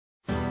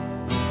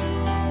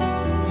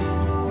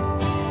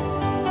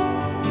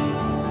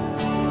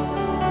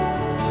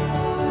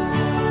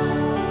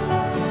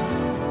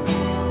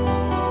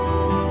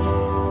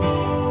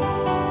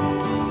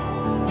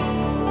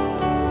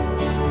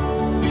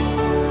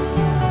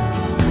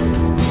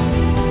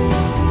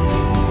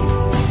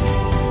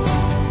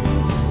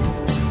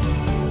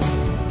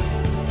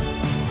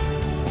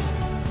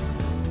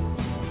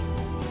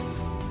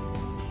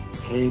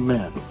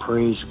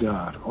Praise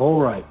God. All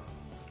right.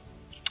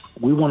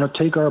 We want to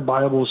take our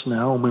Bibles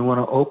now and we want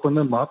to open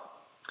them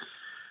up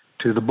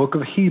to the book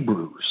of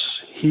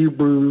Hebrews.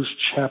 Hebrews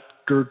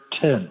chapter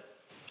 10.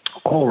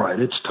 All right.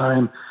 It's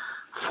time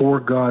for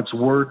God's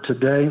Word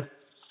today.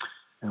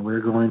 And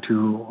we're going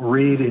to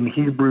read in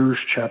Hebrews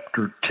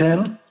chapter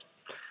 10.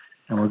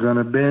 And we're going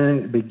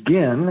to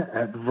begin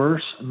at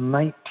verse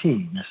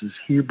 19. This is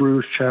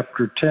Hebrews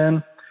chapter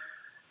 10,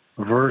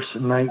 verse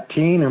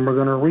 19. And we're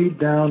going to read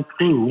down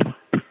through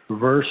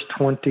verse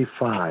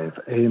 25.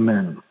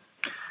 Amen.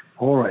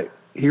 All right.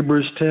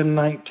 Hebrews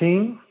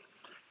 10:19.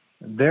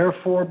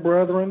 Therefore,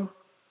 brethren,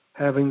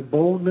 having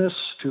boldness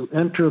to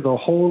enter the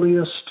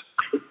holiest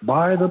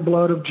by the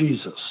blood of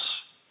Jesus,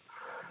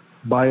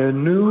 by a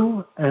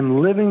new and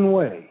living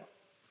way,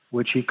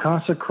 which he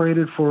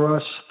consecrated for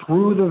us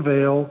through the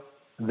veil,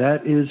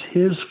 that is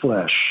his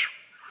flesh,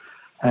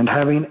 and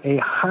having a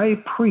high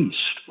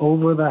priest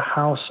over the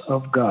house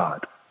of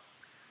God,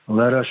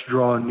 let us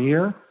draw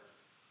near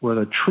with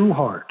a true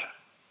heart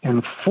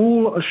and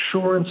full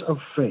assurance of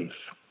faith,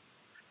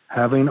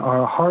 having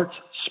our hearts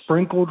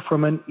sprinkled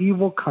from an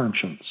evil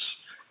conscience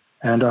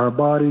and our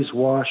bodies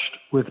washed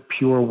with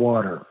pure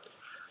water.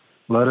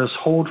 Let us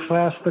hold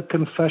fast the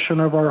confession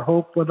of our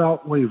hope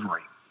without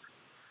wavering,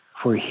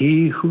 for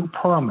he who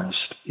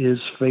promised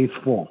is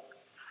faithful.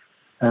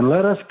 And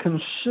let us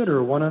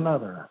consider one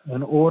another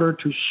in order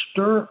to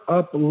stir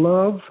up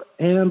love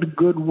and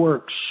good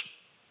works,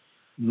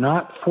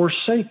 not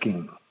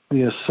forsaking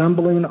the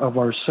assembling of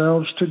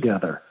ourselves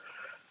together,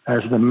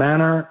 as the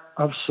manner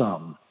of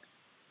some,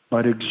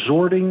 but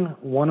exhorting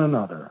one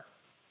another,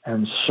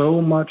 and so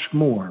much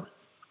more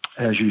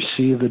as you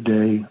see the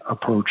day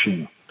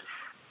approaching.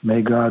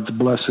 May God's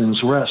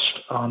blessings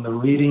rest on the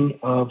reading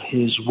of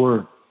his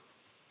word.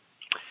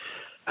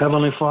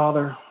 Heavenly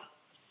Father,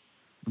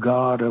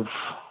 God of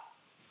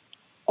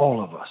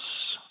all of us,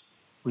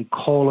 we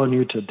call on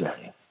you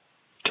today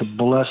to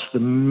bless the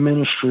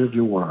ministry of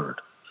your word.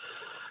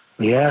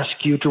 We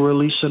ask you to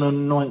release an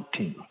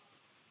anointing.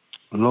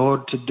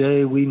 Lord,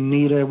 today we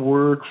need a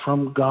word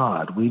from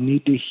God. We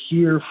need to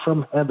hear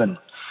from heaven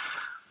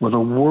with a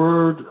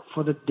word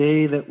for the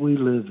day that we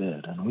live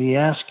in. And we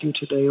ask you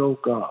today, O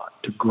God,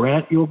 to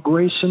grant your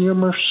grace and your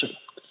mercy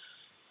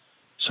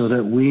so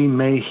that we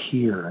may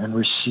hear and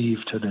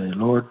receive today.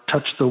 Lord,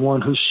 touch the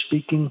one who's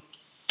speaking.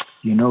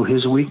 You know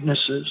his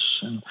weaknesses.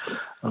 And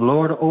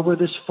Lord, over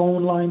this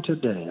phone line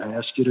today, I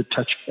ask you to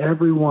touch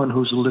everyone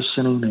who's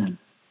listening in.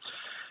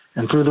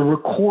 And through the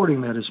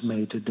recording that is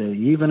made today,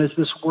 even as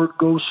this word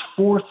goes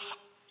forth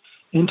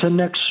into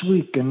next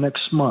week and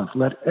next month,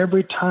 let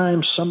every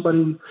time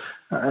somebody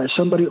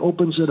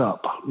opens it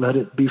up, let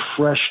it be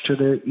fresh to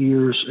their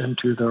ears and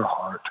to their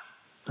heart.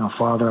 Now,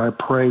 Father, I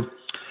pray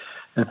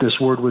that this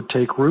word would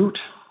take root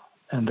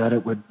and that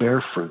it would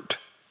bear fruit.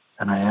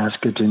 And I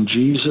ask it in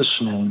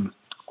Jesus' name.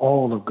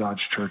 All of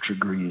God's church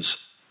agrees.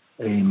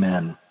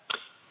 Amen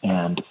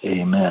and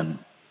amen.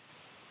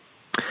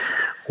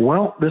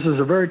 Well, this is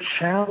a very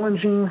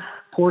challenging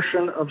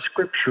portion of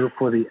Scripture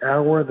for the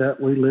hour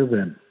that we live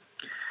in.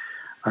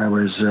 I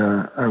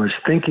was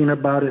thinking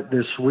about it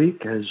this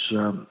week as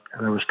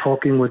I was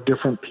talking with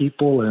different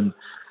people, and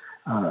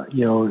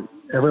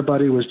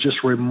everybody was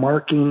just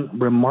remarking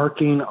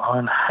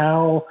on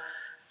how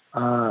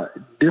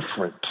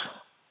different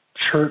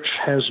church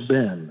has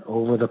been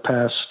over the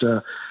past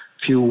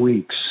few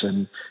weeks,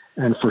 and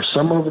for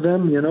some of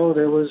them,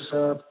 there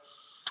was.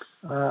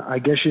 I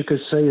guess you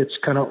could say it's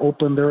kind of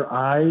opened their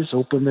eyes,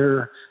 opened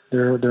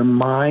their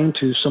mind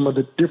to some of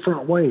the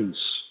different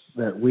ways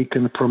that we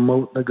can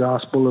promote the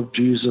gospel of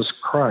Jesus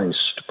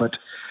Christ. But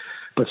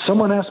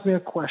someone asked me a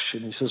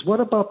question. He says, what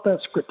about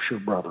that scripture,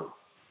 brother,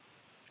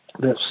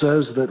 that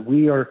says that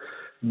we are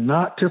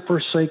not to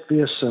forsake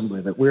the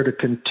assembly, that we're to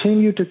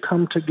continue to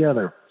come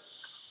together?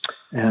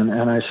 And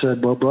I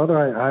said, well, brother,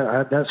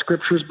 I that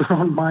scripture's been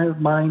on my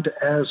mind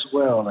as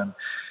well.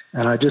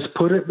 And I just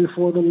put it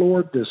before the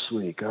Lord this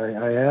week.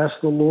 I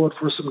asked the Lord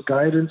for some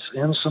guidance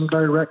and some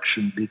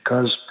direction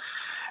because,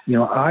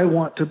 I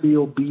want to be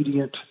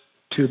obedient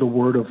to the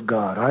Word of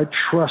God. I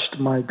trust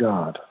my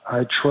God.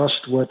 I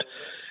trust what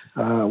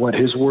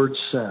His Word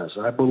says.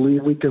 I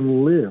believe we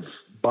can live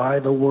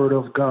by the Word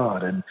of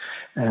God.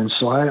 And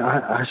so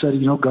I said,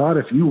 God,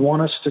 if you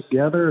want us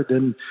together,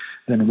 then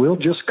we'll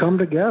just come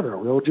together.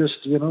 We'll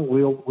just,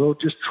 we'll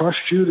just trust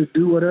you to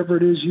do whatever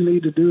it is you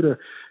need to do to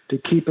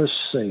keep us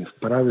safe.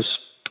 But I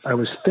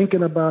was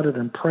thinking about it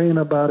and praying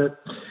about it,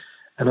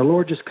 and the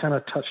Lord just kind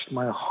of touched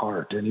my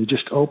heart, and He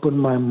just opened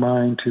my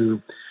mind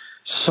to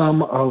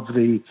some of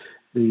the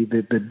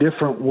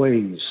different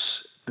ways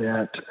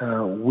that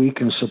we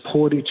can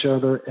support each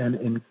other and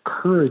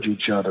encourage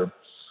each other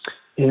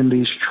in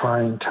these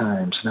trying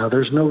times. Now,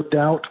 there's no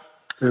doubt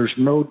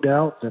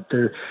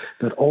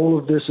that all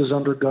of this is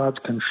under God's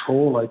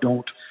control. I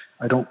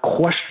don't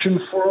question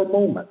for a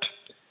moment.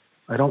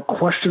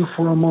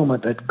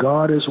 That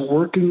God is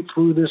working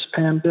through this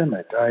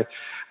pandemic.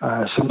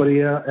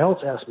 Somebody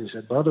else asked me,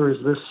 said, brother, is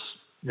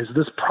Is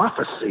this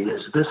prophecy?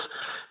 Is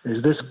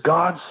this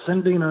God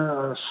sending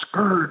a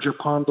scourge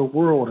upon the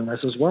world? And I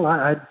says, well,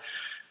 I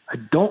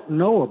don't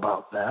know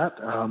about that.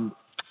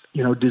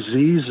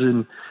 Disease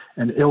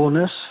and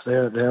illness,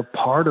 they're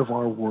part of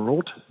our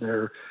world.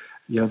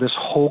 This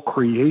whole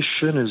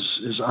creation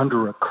is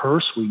under a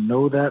curse. We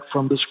know that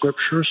from the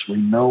scriptures. We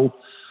know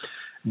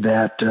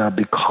that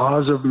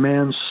because of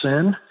man's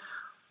sin,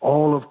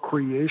 all of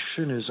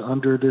creation is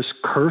under this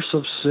curse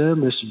of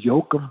sin, this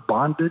yoke of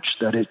bondage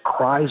that it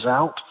cries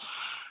out.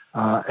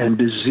 And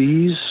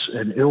disease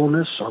and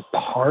illness are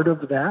part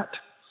of that.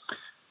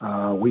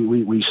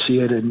 We see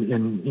it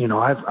in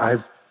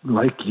I've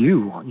like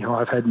you,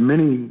 I've had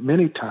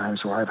many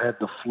times where I've had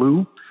the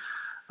flu.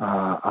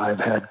 I've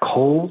had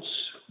colds.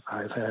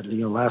 I've had,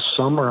 last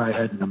summer I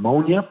had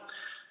pneumonia.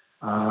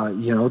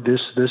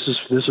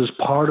 This is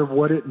part of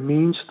what it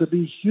means to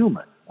be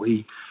human.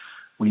 We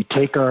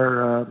take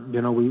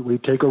we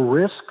take a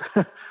risk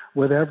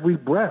with every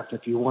breath,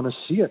 if you want to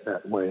see it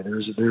that way.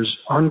 There's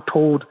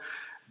untold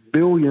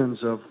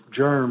billions of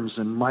germs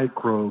and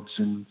microbes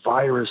and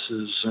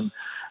viruses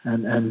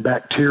and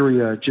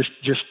bacteria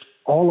just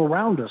all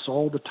around us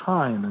all the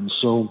time. And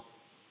so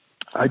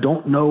I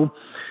don't know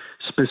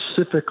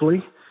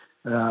specifically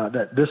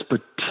that this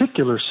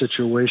particular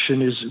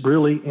situation is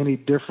really any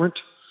different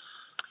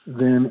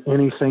than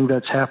anything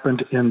that's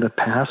happened in the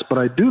past. But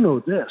I do know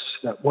this,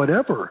 that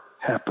whatever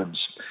happens,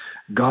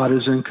 God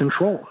is in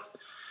control.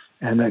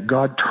 And that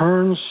God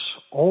turns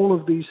all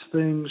of these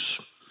things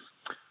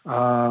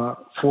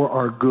for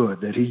our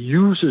good, that he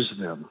uses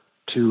them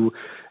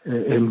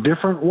in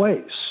different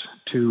ways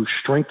to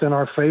strengthen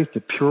our faith,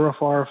 to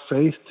purify our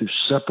faith, to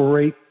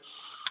separate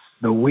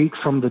the wheat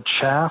from the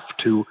chaff,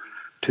 to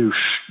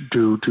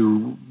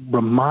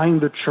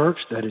remind the church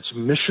that its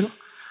mission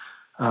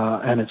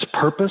and its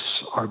purpose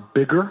are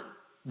bigger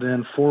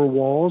than four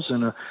walls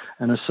and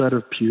a set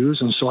of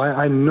pews. And so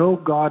I know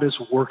God is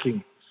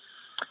working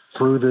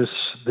through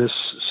this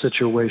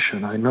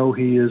situation. I know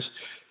He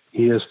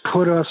has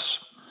put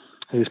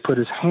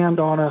His hand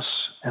on us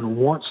and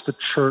wants the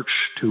church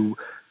to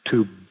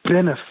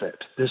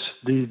benefit.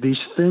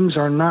 These things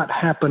are not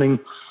happening,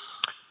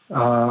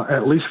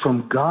 at least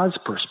from God's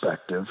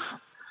perspective,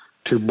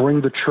 to bring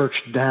the church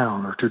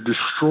down or to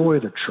destroy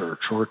the church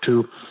or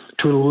to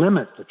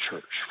limit the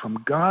church.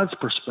 From God's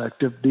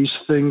perspective, these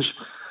things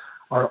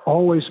are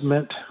always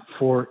meant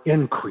for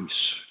increase,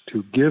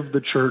 to give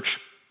the church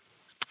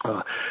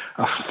a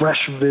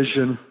fresh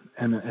vision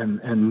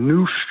and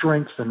new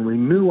strength and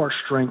renew our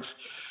strength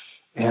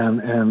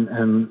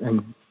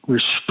and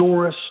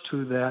restore us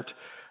to that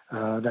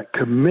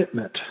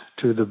commitment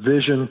to the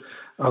vision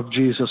of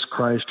Jesus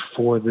Christ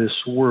for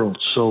this world.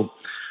 So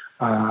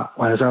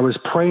as I was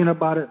praying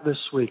about it this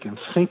week and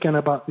thinking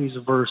about these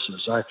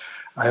verses,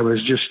 I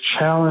was just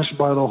challenged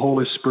by the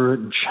Holy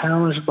Spirit and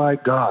challenged by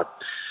God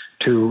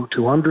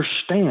to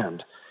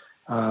understand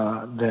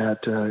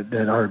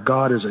that our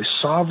God is a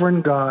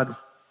sovereign God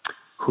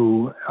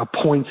who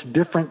appoints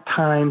different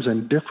times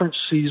and different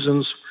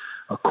seasons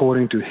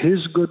according to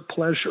His good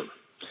pleasure,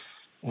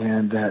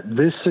 and that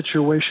this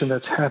situation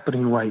that's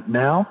happening right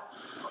now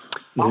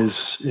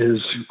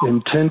is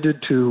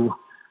intended to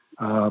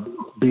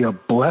be a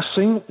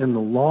blessing in the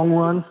long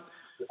run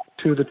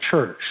to the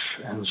church.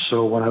 And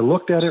so when I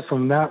looked at it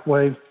from that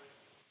way,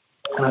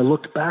 and I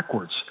looked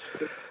backwards,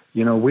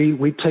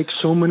 we take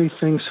so many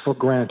things for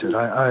granted.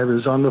 I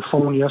was on the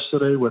phone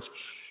yesterday with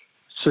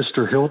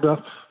Sister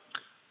Hilda,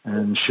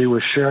 and she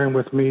was sharing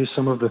with me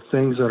some of the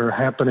things that are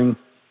happening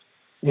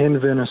in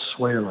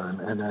Venezuela.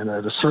 And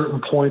at a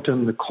certain point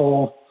in the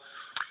call,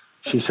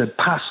 she said,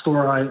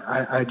 "Pastor,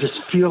 I just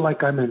feel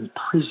like I'm in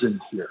prison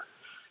here.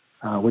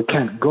 We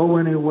can't go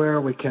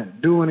anywhere. We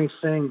can't do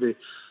anything.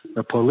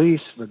 The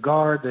police, the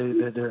guard,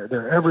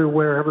 they're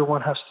everywhere.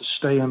 Everyone has to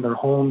stay in their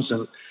homes."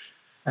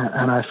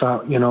 And I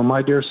thought,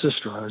 my dear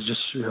sister, I was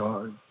just,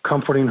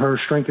 comforting her,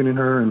 strengthening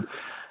her, and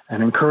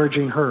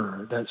encouraging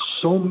her that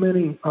so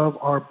many of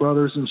our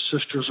brothers and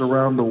sisters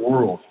around the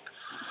world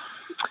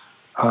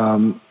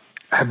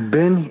have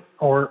been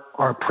or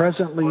are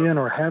presently in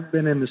or have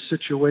been in the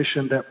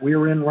situation that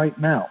we're in right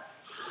now.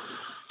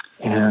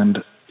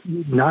 And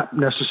not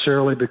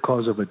necessarily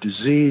because of a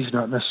disease,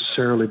 not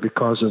necessarily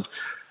because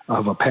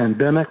of a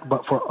pandemic,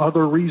 but for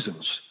other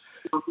reasons.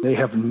 They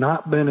have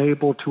not been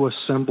able to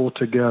assemble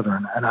together.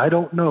 And I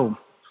don't know,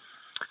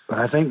 but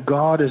I think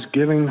God is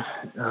giving,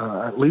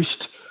 at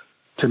least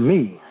to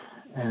me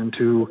and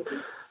to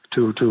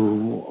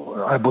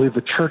I believe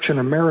the church in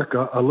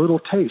America, a little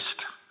taste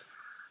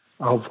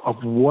of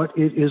what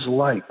it is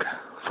like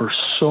for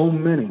so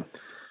many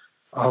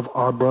of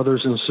our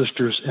brothers and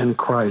sisters in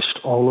Christ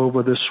all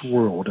over this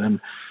world. And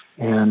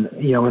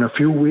in a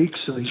few weeks,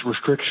 these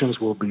restrictions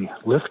will be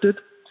lifted.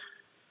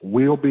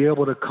 We'll be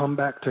able to come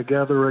back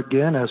together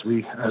again as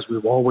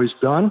we've always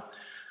done.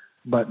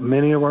 But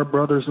many of our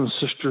brothers and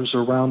sisters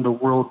around the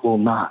world will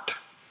not.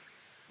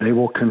 They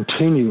will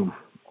continue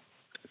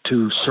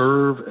to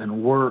serve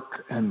and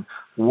work and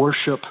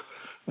worship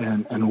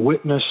and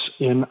witness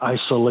in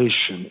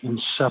isolation, in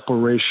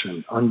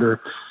separation,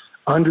 under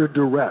under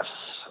duress,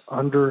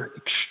 under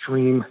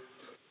extreme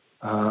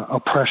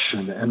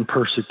oppression and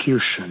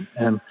persecution.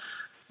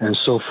 And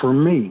so for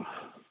me,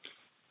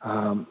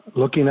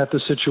 looking at the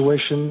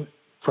situation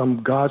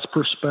from God's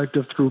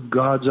perspective, through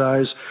God's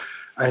eyes,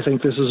 I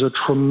think this is a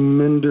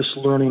tremendous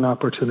learning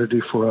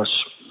opportunity for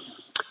us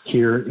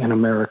here in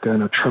America,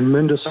 and a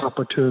tremendous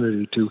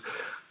opportunity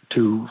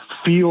to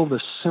feel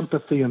the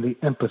sympathy and the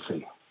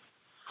empathy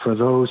for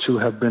those who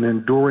have been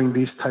enduring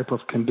these type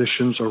of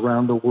conditions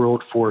around the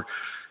world for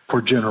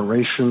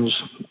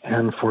generations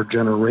and for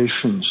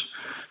generations.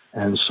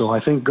 And so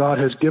I think God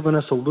has given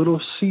us a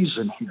little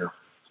season here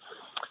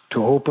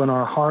to open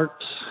our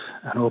hearts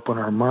and open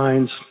our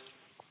minds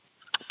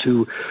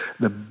to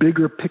the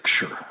bigger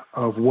picture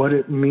of what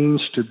it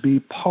means to be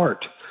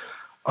part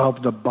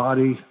of the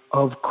body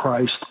of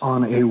Christ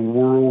on a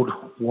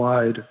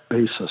worldwide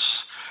basis.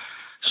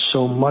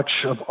 So much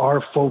of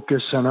our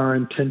focus and our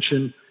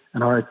intention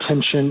and our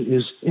attention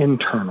is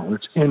internal.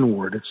 It's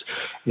inward.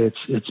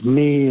 It's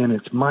me, and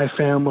it's my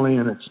family,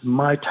 and it's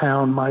my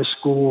town, my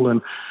school,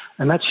 and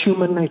that's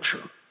human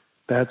nature.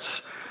 That's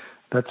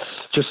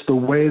just the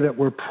way that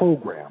we're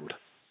programmed.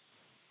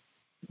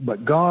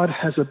 But God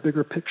has a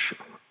bigger picture.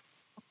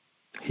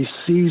 He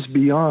sees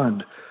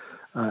beyond.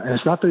 And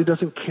it's not that he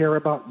doesn't care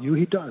about you.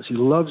 He does. He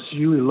loves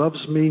you. He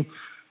loves me.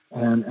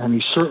 And he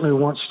certainly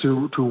wants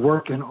to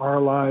work in our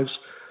lives.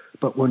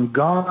 But when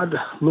God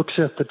looks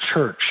at the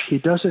church, he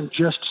doesn't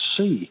just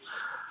see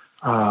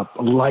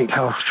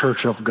Lighthouse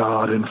Church of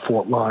God in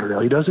Fort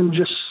Lauderdale. He doesn't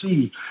just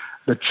see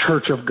the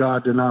Church of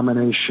God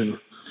denomination.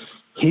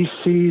 He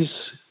sees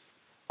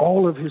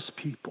all of his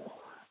people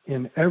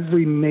in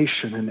every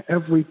nation, in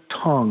every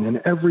tongue,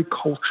 in every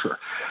culture.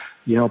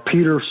 You know,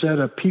 Peter said,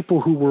 a people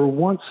who were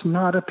once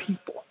not a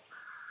people,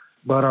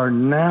 but are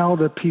now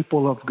the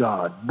people of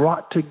God,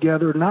 brought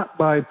together not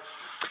by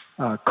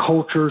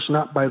cultures,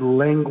 not by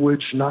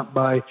language, not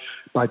by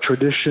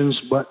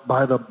traditions, but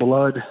by the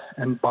blood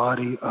and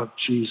body of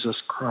Jesus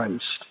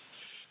Christ.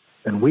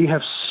 And we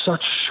have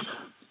such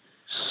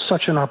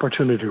an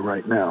opportunity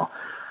right now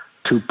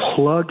to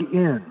plug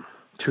in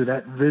to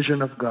that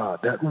vision of God,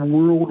 that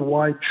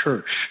worldwide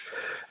church,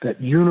 that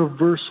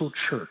universal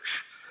church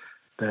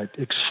that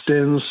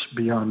extends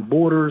beyond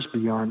borders,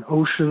 beyond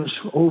oceans,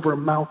 over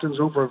mountains,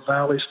 over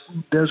valleys,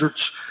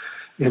 deserts,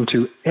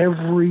 into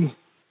every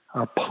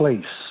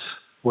place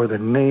where the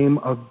name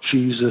of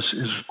Jesus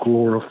is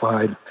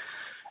glorified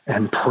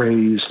and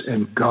praised,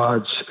 and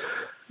God's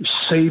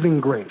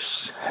saving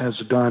grace has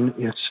done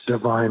its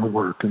divine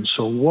work. And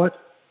so what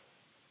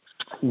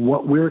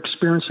we're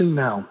experiencing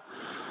now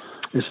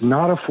is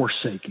not a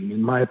forsaking,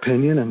 in my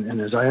opinion,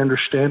 and as I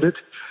understand it,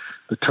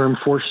 the term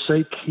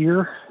forsake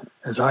here,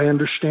 as I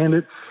understand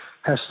it,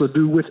 has to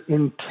do with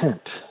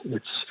intent.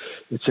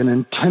 It's an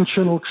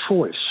intentional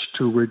choice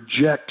to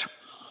reject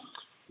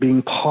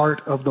being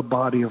part of the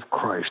body of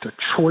Christ, a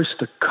choice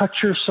to cut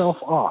yourself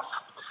off,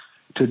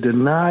 to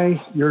deny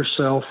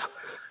yourself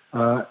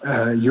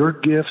your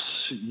gifts,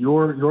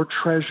 your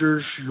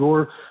treasures,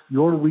 your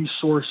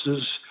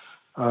resources,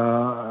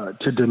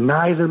 to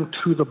deny them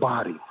to the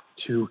body,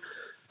 to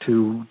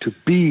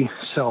be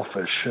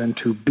selfish and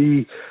to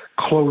be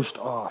closed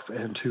off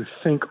and to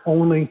think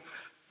only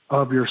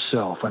of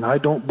yourself. And I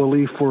don't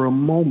believe for a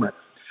moment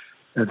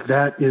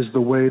that is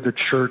the way the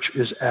church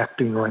is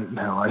acting right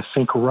now. I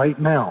think right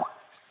now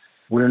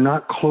we're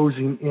not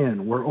closing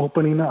in, we're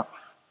opening up.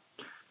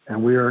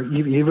 And we are,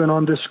 even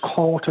on this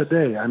call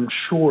today, I'm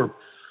sure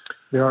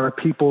there are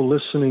people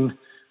listening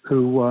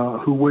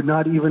who would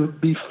not even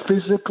be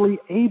physically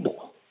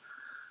able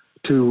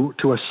to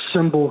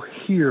assemble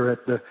here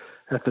at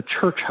the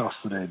church house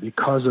today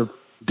because of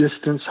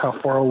distance, how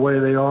far away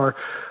they are,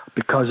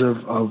 because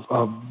of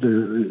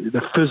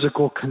the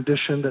physical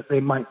condition that they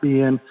might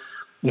be in,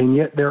 and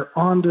yet they're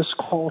on this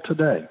call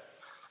today.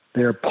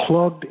 They're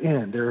plugged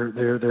in.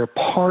 They're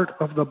part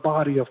of the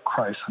body of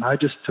Christ, and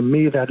to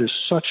me, that is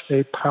such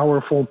a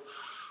powerful,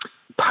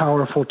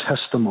 powerful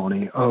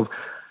testimony of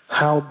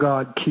how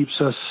God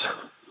keeps us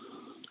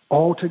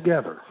all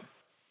together,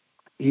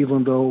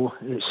 even though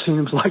it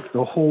seems like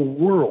the whole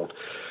world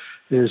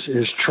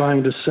is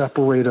trying to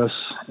separate us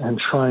and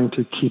trying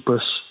to keep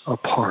us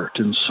apart.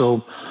 And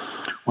so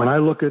when I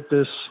look at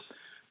this,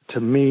 to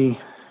me,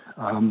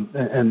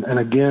 and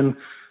again,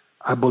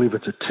 I believe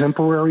it's a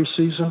temporary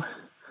season.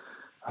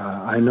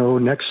 I know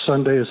next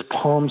Sunday is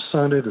Palm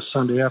Sunday. The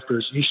Sunday after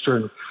is Easter,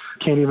 and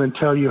I can't even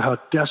tell you how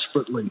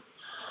desperately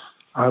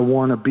I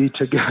want to be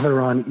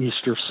together on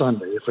Easter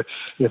Sunday.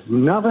 If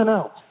nothing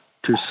else,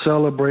 to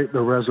celebrate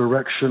the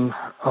resurrection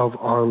of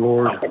our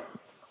Lord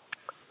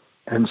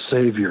and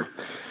Savior.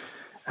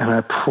 And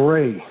I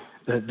pray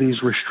that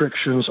these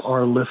restrictions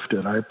are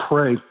lifted. I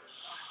pray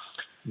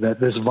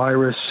that this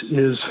virus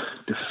is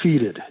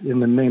defeated in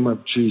the name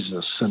of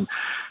Jesus. And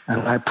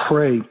I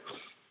pray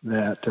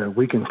that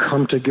we can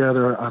come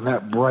together on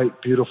that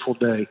bright, beautiful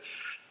day.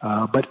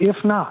 But if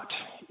not,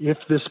 if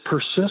this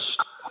persists,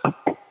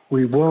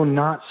 we will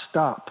not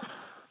stop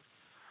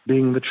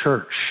being the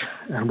church,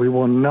 and we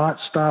will not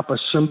stop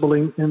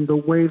assembling in the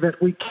way that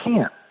we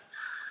can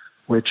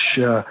which,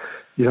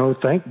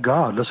 thank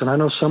God. Listen, I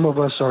know some of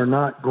us are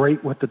not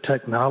great with the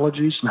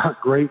technologies, not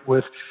great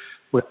with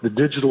the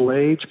digital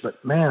age,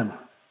 but man,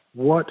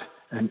 what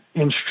an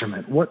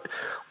instrument. What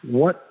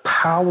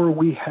power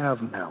we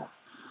have now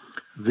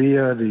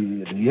via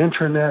the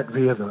internet,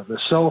 via the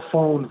cell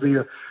phone,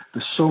 via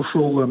the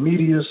social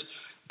medias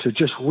to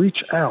just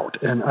reach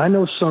out. And I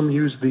know some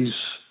use these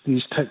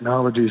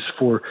technologies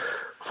for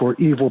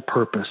evil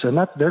purpose, and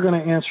they're going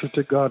to answer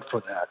to God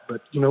for that.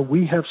 But,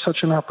 we have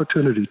such an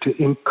opportunity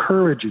to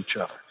encourage each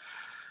other.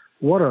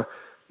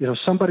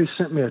 Somebody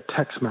sent me a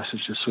text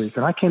message this week,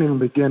 and I can't even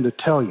begin to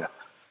tell you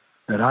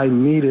that I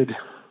needed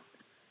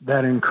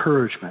that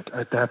encouragement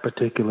at that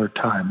particular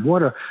time.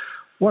 What a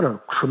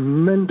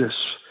tremendous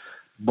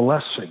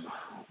blessing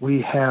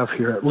we have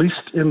here, at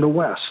least in the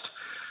West,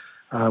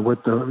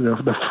 with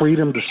the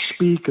freedom to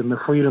speak and the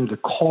freedom to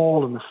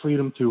call and the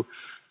freedom to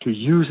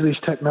use these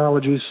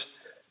technologies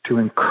to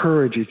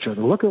encourage each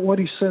other. Look at what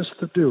he says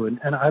to do,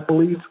 and I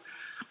believe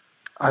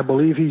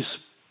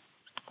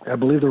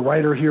the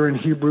writer here in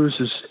Hebrews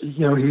is,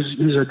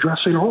 he's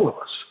addressing all of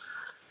us,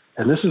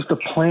 and this is the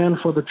plan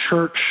for the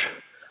church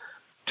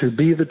to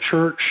be the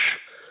church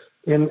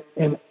in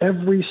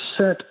every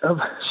set of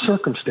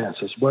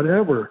circumstances,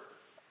 whatever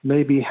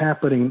may be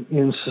happening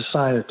in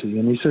society.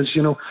 And he says,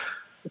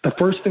 the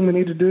first thing we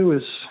need to do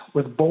is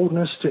with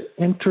boldness to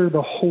enter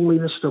the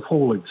holiest of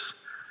holies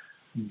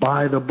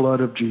by the blood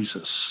of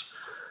Jesus.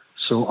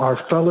 So our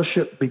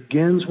fellowship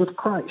begins with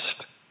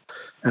Christ.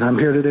 And I'm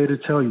here today to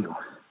tell you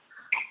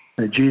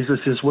that Jesus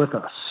is with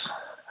us,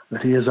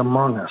 that he is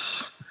among us,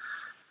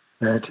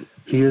 that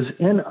he is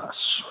in us.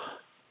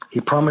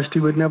 He promised he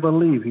would never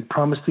leave. He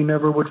promised he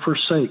never would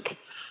forsake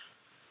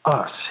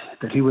us,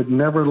 that he would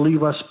never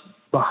leave us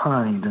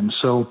behind. And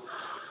so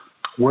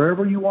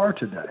wherever you are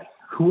today,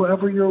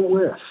 whoever you're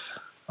with,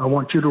 I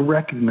want you to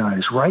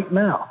recognize right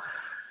now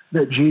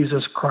that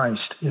Jesus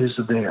Christ is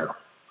there,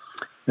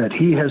 that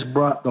he has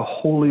brought the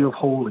Holy of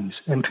Holies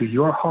into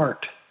your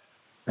heart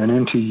and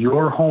into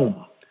your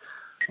home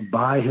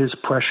by his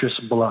precious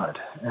blood.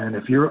 And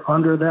if you're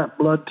under that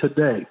blood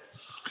today,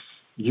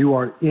 you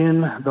are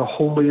in the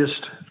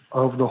holiest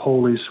of the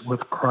holies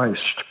with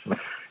Christ.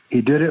 He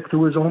did it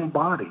through his own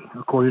body,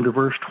 according to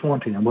verse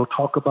 20. And we'll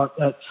talk about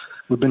that.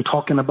 We've been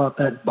talking about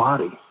that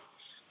body,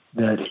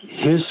 that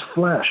his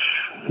flesh,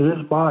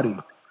 his body,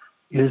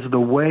 is the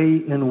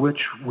way in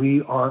which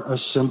we are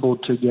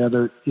assembled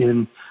together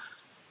in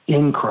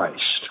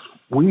Christ.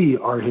 We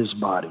are his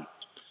body.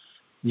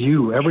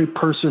 You, every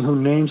person who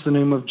names the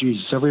name of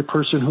Jesus, every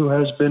person who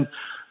has been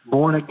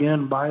born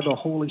again by the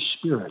Holy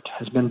Spirit,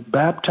 has been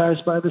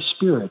baptized by the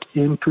Spirit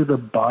into the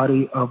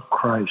body of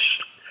Christ.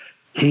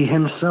 He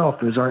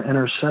himself is our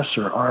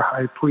intercessor, our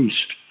high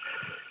priest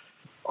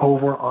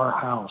over our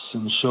house.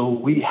 And so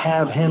we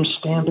have him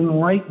standing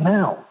right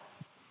now,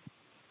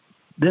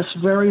 this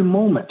very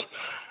moment,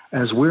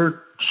 as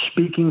we're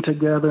speaking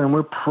together and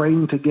we're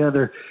praying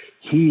together.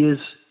 He is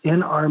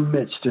in our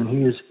midst and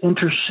he is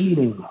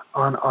interceding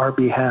on our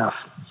behalf,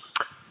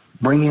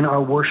 bringing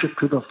our worship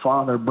to the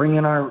Father,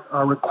 bringing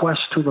our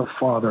requests to the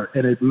Father,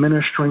 and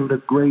administering the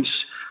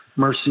grace,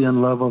 mercy,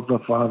 and love of the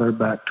Father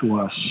back to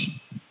us.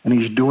 And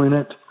he's doing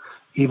it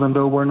even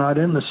though we're not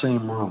in the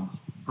same room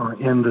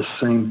or in the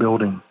same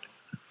building.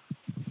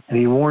 And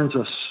he warns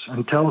us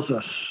and tells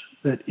us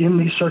that in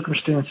these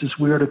circumstances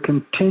we are to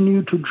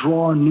continue to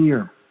draw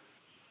near.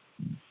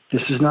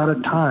 This is not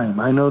a time.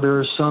 I know there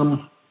are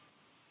some,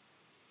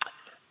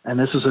 and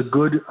this is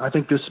I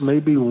think this may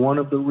be one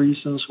of the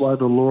reasons why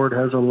the Lord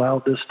has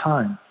allowed this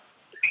time.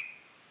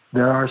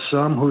 There are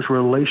some whose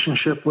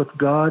relationship with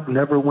God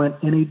never went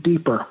any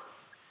deeper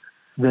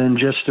than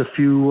just a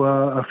few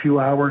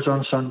hours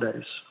on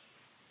Sundays.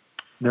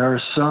 There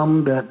are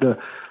some that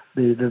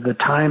the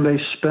time they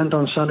spent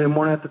on Sunday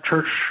morning at the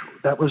church,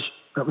 that was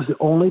the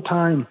only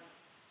time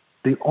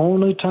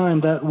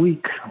that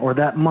week or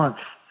that month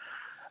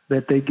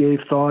that they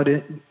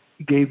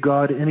gave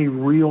God any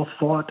real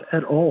thought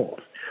at all.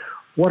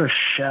 What a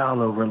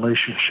shallow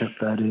relationship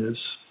that is.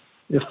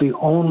 If the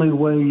only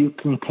way you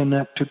can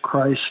connect to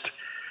Christ,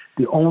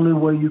 the only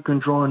way you can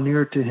draw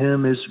near to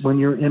him is when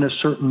you're in a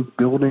certain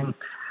building,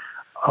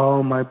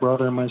 oh, my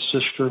brother, my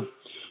sister,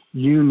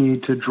 you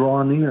need to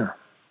draw near.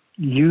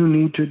 You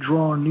need to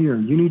draw near.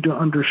 You need to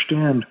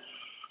understand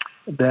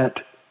that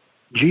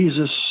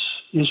Jesus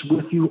is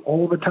with you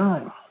all the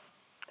time,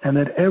 and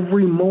that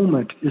every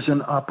moment is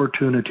an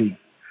opportunity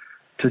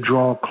to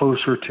draw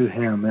closer to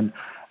him.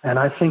 And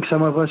I think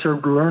some of us are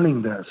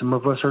learning that. Some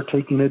of us are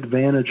taking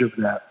advantage of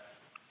that.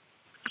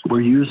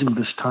 We're using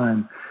this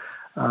time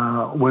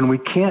when we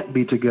can't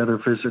be together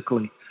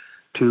physically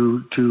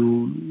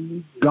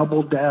to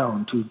double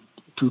down,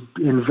 to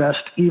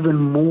invest even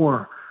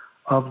more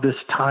of this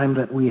time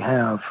that we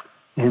have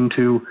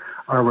into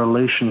our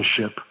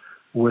relationship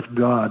with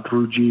God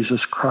through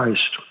Jesus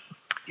Christ.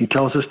 He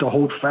tells us to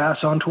hold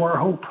fast onto our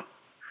hope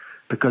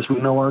because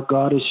we know our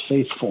God is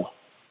faithful.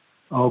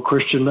 Oh,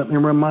 Christian, let me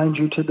remind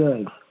you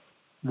today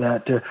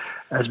That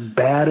as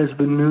bad as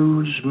the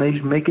news may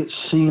make it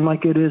seem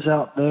like it is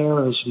out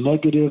there, as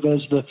negative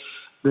as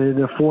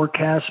the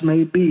forecast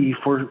may be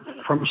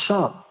from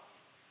some,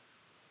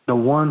 the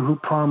one who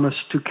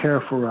promised to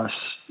care for us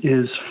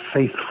is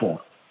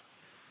faithful.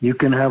 You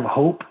can have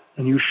hope,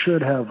 and you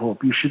should have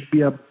hope. You should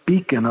be a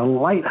beacon, a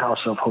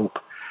lighthouse of hope.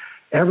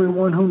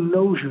 Everyone who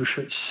knows you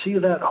should see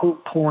that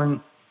hope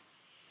pouring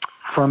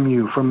from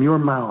you, from your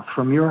mouth,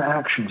 from your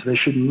actions. They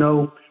should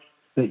know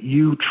that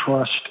you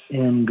trust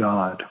in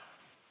God.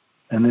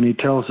 And then he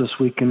tells us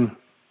we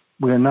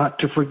are not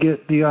to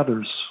forget the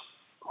others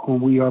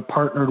whom we are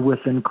partnered with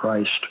in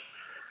Christ.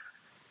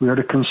 We are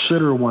to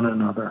consider one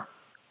another.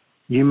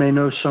 You may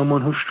know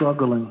someone who's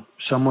struggling,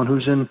 someone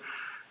who's in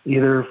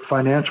either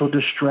financial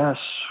distress,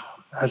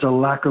 has a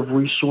lack of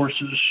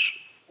resources,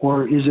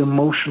 or is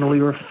emotionally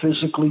or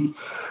physically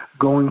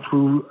going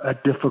through a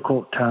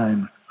difficult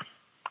time.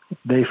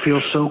 They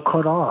feel so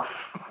cut off.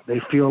 They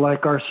feel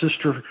like our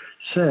sister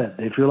said.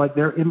 They feel like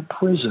they're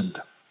imprisoned.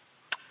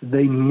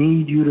 They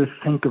need you to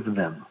think of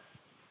them.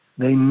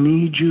 They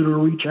need you to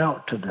reach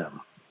out to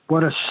them.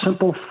 What a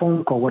simple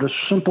phone call, what a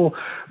simple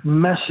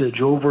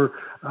message over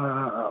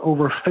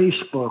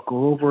Facebook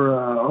or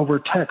over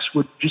text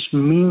would just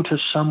mean to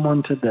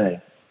someone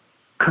today.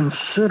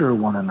 Consider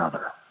one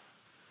another.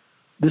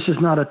 This is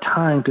not a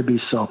time to be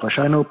selfish.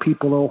 I know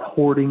people are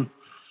hoarding.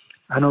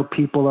 I know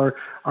people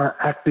are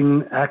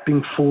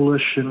acting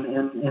foolish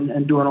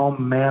and doing all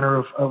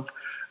manner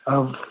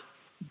of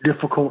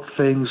difficult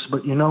things.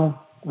 But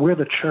we're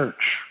the church.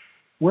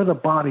 We're the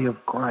body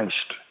of Christ.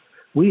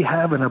 We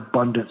have an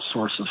abundant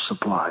source of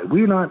supply.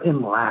 We're not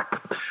in lack.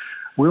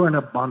 We're in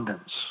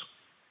abundance.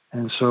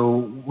 And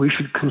so we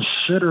should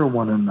consider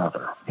one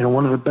another.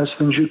 One of the best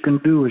things you can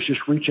do is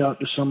just reach out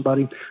to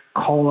somebody,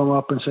 call them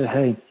up and say,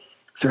 hey,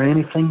 is there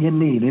anything you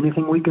need?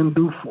 Anything we can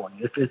do for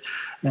you?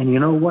 And you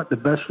know what? The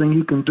best thing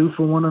you can do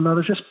for one another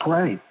is just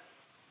pray.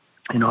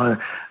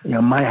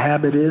 My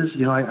habit is,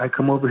 I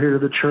come over here to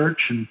the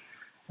church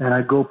and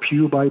I go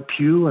pew by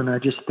pew and I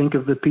just think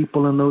of the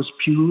people in those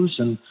pews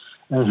and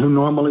who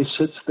normally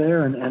sits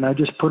there and I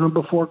just put them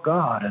before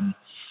God. And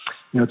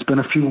it's been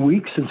a few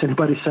weeks since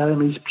anybody sat in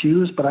these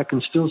pews, but I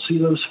can still see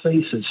those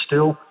faces,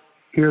 still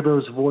hear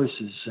those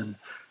voices.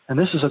 And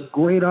this is a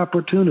great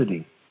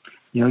opportunity.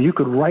 You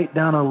could write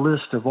down a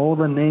list of all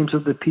the names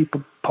of the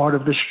people, part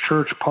of this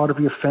church, part of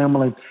your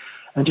family,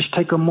 and just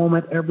take a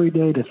moment every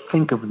day to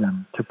think of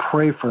them, to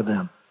pray for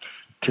them,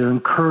 to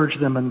encourage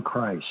them in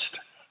Christ,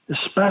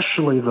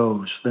 especially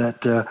those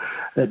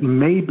that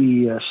may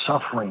be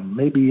suffering,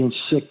 may be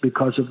sick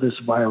because of this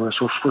virus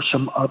or for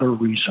some other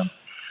reason.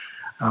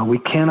 We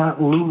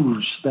cannot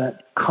lose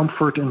that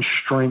comfort and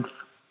strength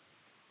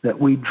that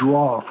we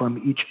draw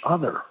from each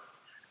other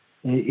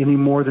any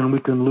more than we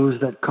can lose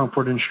that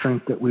comfort and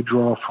strength that we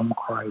draw from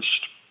Christ.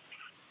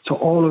 So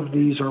all of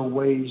these are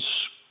ways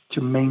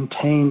to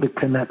maintain the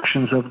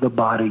connections of the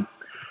body,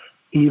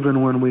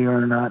 even when we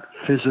are not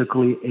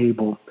physically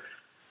able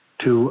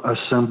to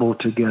assemble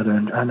together.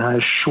 And I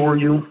assure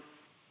you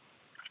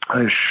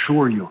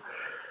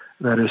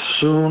that as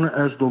soon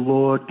as the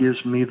Lord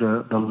gives me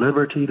the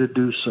liberty to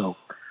do so,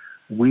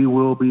 we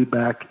will be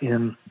back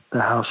in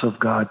the house of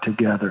God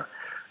together.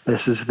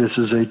 This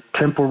is a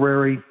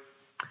temporary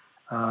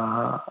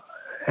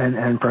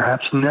and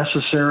perhaps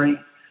necessary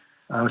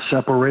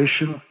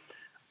separation,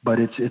 but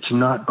it's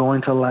not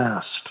going to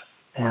last.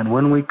 And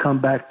when we come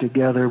back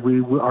together,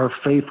 our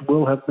faith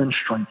will have been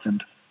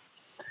strengthened.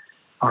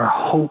 Our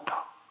hope,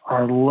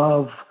 our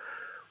love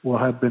will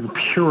have been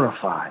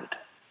purified,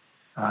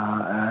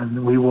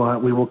 and we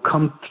will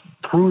come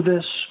through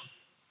this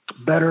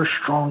better,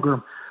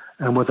 stronger,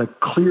 and with a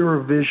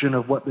clearer vision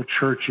of what the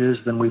church is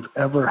than we've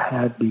ever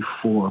had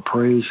before.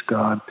 Praise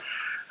God.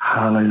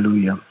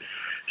 Hallelujah.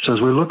 So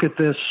as we look at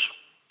this,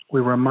 we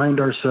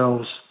remind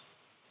ourselves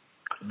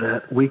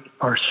that we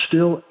are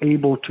still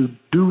able to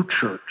do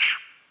church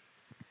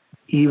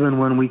even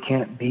when we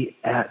can't be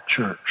at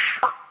church.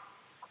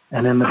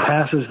 And in the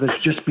passage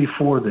that's just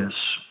before this,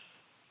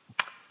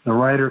 the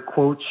writer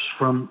quotes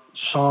from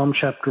Psalm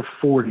chapter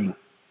 40.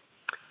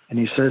 And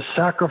he says,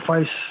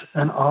 sacrifice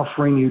and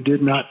offering you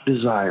did not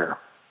desire,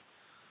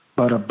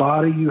 but a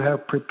body you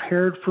have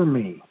prepared for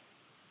me.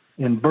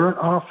 In burnt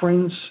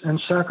offerings and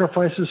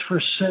sacrifices for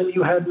sin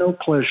you had no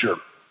pleasure.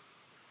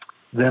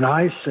 Then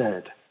I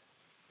said,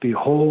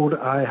 behold,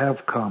 I have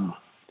come.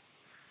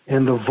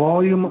 In the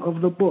volume of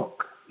the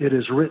book it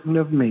is written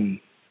of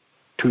me,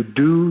 to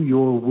do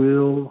your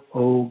will,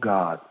 O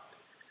God.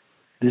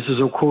 This is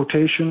a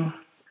quotation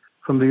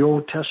from the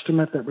Old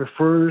Testament that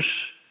refers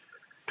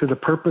to the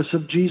purpose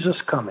of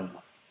Jesus coming,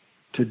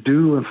 to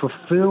do and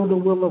fulfill the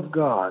will of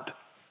God,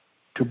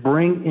 to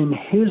bring in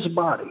his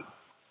body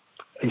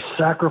a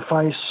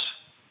sacrifice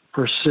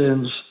for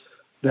sins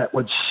that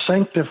would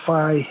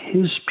sanctify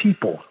his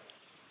people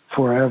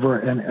forever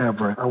and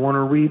ever. I want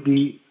to read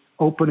the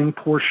opening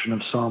portion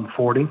of Psalm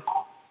 40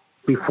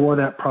 before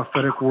that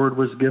prophetic word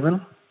was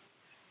given.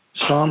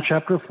 Psalm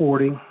chapter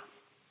 40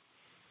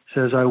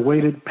 says, I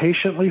waited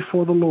patiently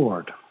for the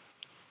Lord.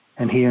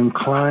 and he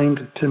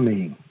inclined to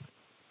me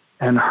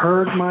and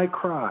heard my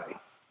cry.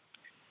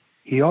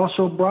 He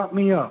also brought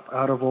me up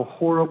out of a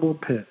horrible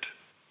pit,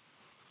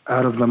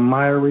 out of the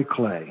miry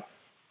clay,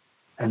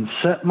 and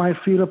set my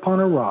feet upon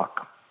a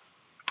rock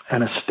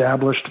and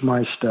established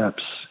my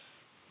steps.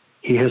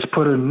 He has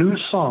put a new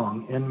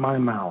song in my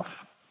mouth,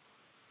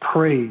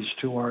 praise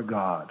to our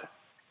God.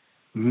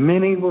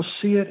 Many will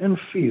see it and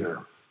fear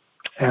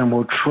and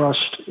will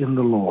trust in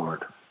the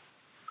Lord.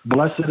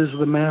 Blessed is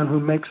the man who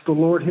makes the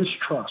Lord his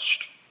trust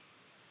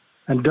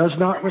and does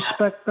not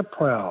respect the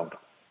proud,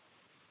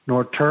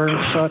 nor turn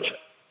such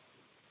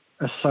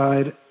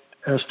aside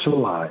as to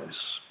lies.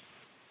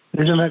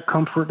 Isn't that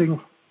comforting?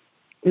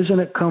 Isn't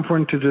it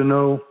comforting to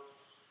know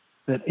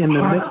that in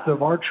the midst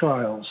of our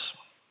trials,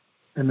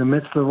 in the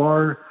midst of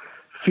our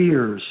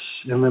fears,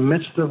 in the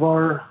midst of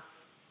our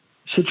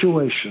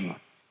situation,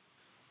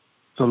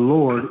 the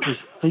Lord is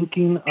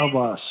thinking of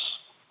us,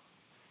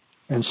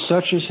 and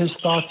such is his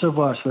thoughts of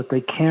us that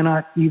they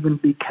cannot even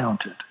be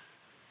counted.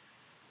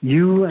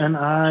 You and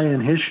I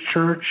and his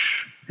church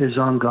is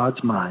on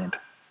God's mind.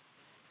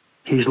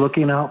 He's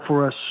looking out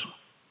for us.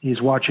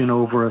 He's watching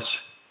over us.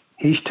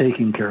 He's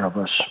taking care of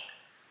us.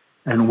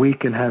 And we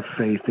can have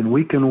faith, and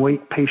we can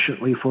wait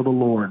patiently for the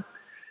Lord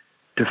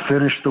to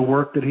finish the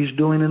work that he's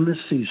doing in this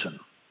season,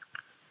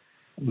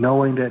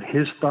 knowing that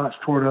his thoughts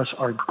toward us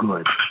are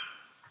good,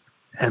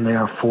 and they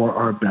are for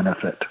our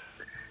benefit.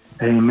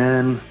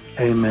 Amen,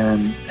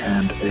 amen,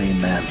 and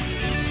amen.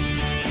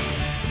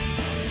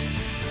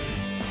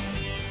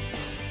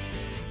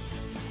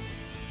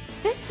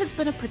 This has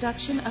been a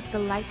production of the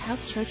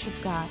Lighthouse Church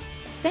of God.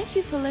 Thank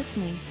you for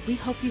listening. We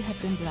hope you have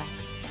been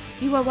blessed.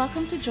 You are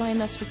welcome to join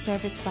us for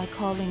service by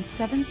calling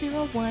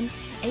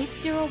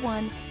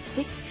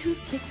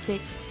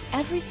 701-801-6266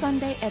 every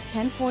Sunday at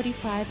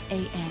 10:45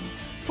 a.m.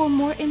 For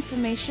more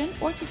information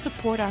or to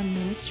support our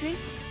ministry,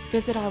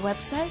 visit our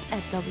website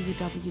at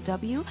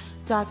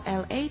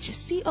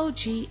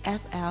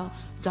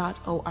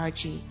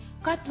www.lhcogfl.org.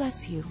 God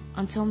bless you.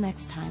 Until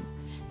next time.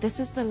 This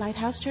is the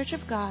Lighthouse Church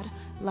of God,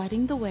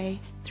 lighting the way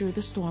through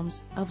the storms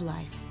of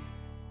life.